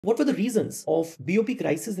What were the reasons of BOP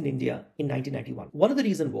crisis in India in 1991? One of the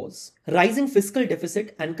reasons was rising fiscal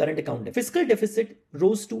deficit and current account deficit. Fiscal deficit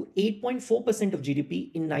rose to 8.4% of GDP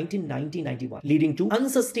in 1990-91, leading to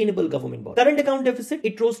unsustainable government borrowing. Current account deficit,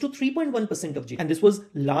 it rose to 3.1% of GDP, and this was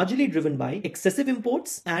largely driven by excessive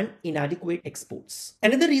imports and inadequate exports.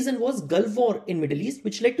 Another reason was Gulf War in Middle East,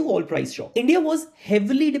 which led to oil price shock. India was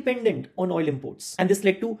heavily dependent on oil imports, and this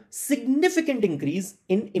led to significant increase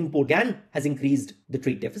in import and has increased the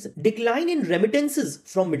trade deficit. Decline in remittances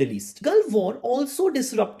from Middle East. Gulf War also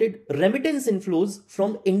disrupted remittance inflows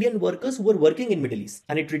from Indian workers who were working in Middle East,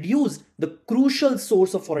 and it reduced the crucial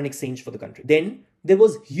source of foreign exchange for the country. Then there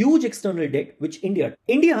was huge external debt which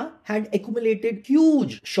India had accumulated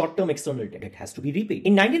huge short-term external debt. It has to be repaid.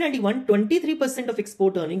 In 1991, 23% of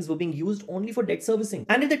export earnings were being used only for debt servicing.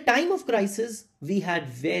 And at the time of crisis, we had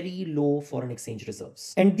very low foreign exchange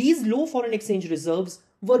reserves. And these low foreign exchange reserves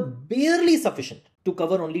were barely sufficient to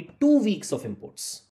cover only 2 weeks of imports.